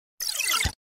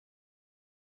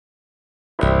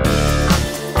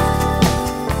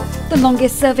The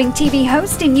longest-serving TV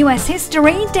host in US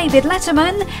history, David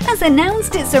Letterman, has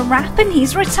announced it's a wrap and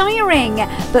he's retiring.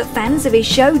 But fans of his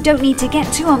show don't need to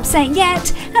get too upset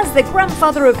yet, as the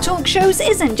grandfather of talk shows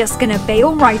isn't just gonna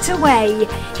bail right away.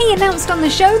 He announced on the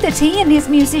show that he and his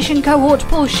musician cohort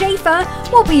Paul Schaefer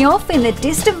will be off in the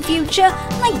distant future,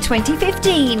 like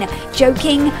 2015,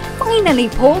 joking, "Finally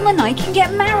Paul and I can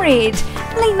get married."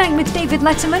 Late Night with David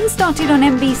Letterman started on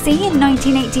NBC in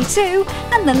 1982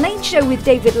 and The Late Show with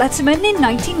David Letterman in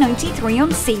 1993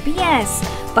 on CBS.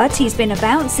 But he's been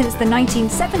about since the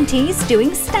 1970s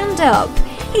doing stand-up.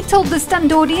 He told the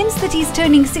stunned audience that he's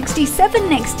turning 67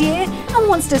 next year and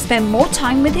wants to spend more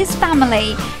time with his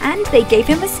family, and they gave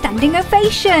him a standing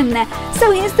ovation.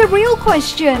 So here's the real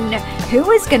question: who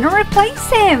is going to replace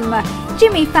him?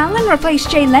 Jimmy Fallon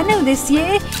replaced Jay Leno this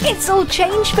year. It's all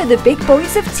changed for the big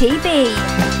boys of TV.